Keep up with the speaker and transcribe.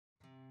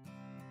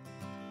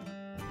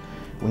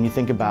When you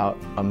think about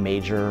a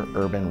major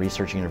urban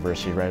research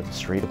university right up the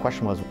street, the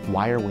question was,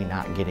 why are we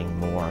not getting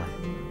more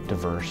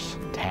diverse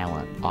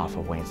talent off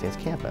of Wayne State's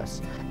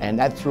campus? And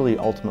that's really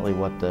ultimately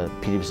what the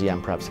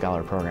PwC MPREP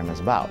Scholar program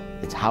is about.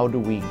 It's how do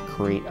we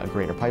create a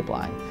greater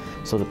pipeline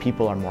so that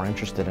people are more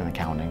interested in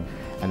accounting,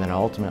 and then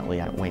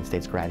ultimately Wayne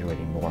State's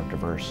graduating more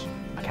diverse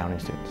accounting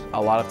students.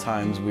 A lot of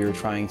times we were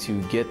trying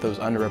to get those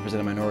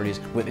underrepresented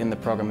minorities within the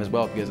program as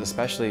well, because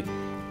especially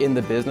in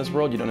the business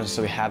world, you don't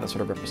necessarily have that sort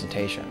of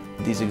representation.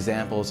 These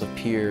examples of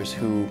peers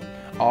who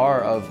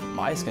are of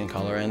my skin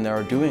color and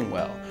they're doing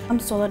well.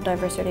 So the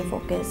diversity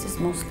focus is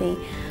mostly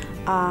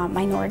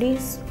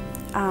minorities.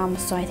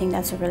 So I think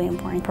that's a really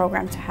important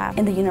program to have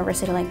in the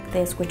university like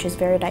this, which is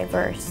very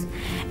diverse.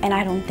 And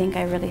I don't think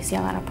I really see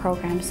a lot of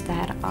programs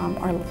that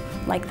are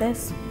like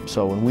this.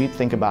 So when we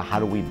think about how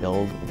do we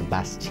build the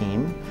best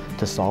team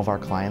to solve our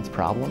clients'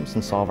 problems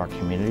and solve our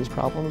community's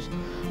problems,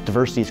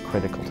 diversity is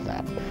critical to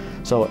that.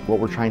 So what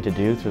we're trying to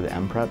do through the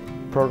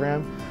MPREP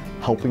program,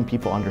 helping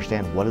people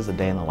understand what does a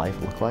day in the life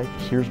look like,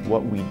 here's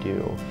what we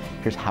do,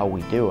 here's how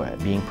we do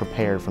it, being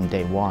prepared from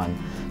day one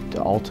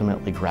to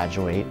ultimately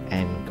graduate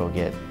and go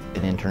get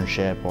an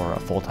internship or a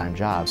full-time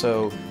job.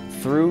 So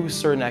through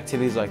certain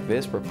activities like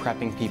this, we're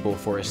prepping people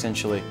for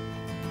essentially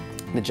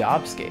the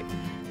jobscape.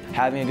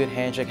 Having a good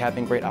handshake,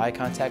 having great eye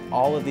contact,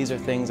 all of these are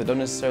things that don't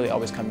necessarily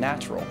always come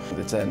natural.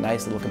 It's a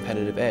nice little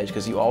competitive edge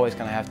because you always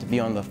kind of have to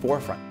be on the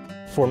forefront.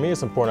 For me,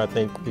 it's important, I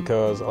think,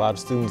 because a lot of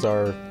students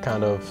are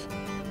kind of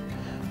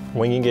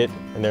winging it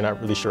and they're not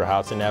really sure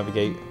how to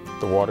navigate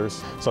the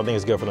waters. So I think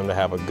it's good for them to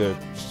have a good,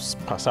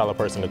 solid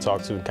person to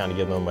talk to and kind of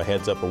give them a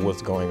heads up of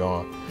what's going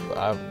on.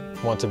 I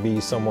want to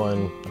be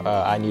someone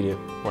I needed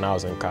when I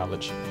was in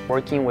college.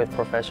 Working with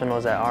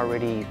professionals that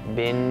already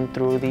been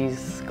through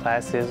these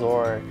classes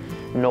or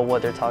know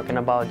what they're talking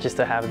about, just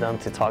to have them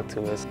to talk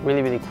to is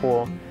really, really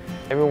cool.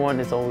 Everyone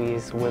is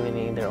always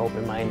willing, they're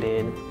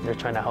open-minded, they're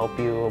trying to help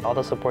you. All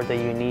the support that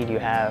you need, you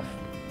have,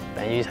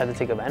 and you just have to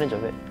take advantage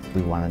of it.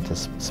 We wanted to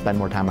spend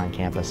more time on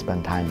campus,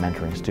 spend time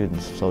mentoring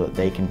students so that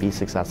they can be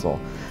successful,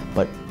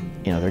 but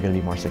they're going to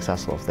be more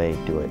successful if they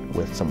do it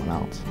with someone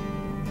else.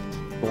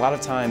 A lot of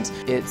times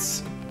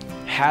it's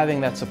having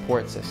that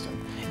support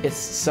system. It's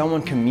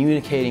someone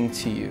communicating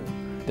to you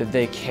that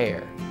they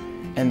care,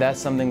 and that's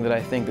something that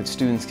I think that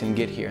students can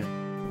get here.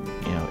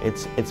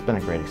 It's been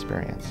a great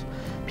experience.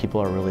 People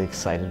are really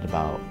excited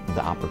about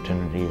the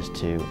opportunities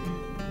to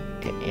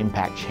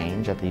impact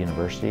change at the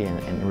university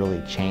and really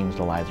change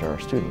the lives of our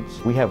students.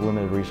 We have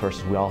limited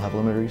resources, we all have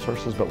limited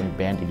resources, but when we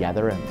band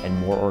together and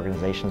more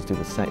organizations do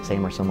the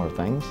same or similar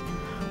things,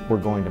 we're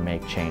going to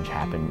make change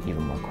happen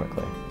even more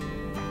quickly.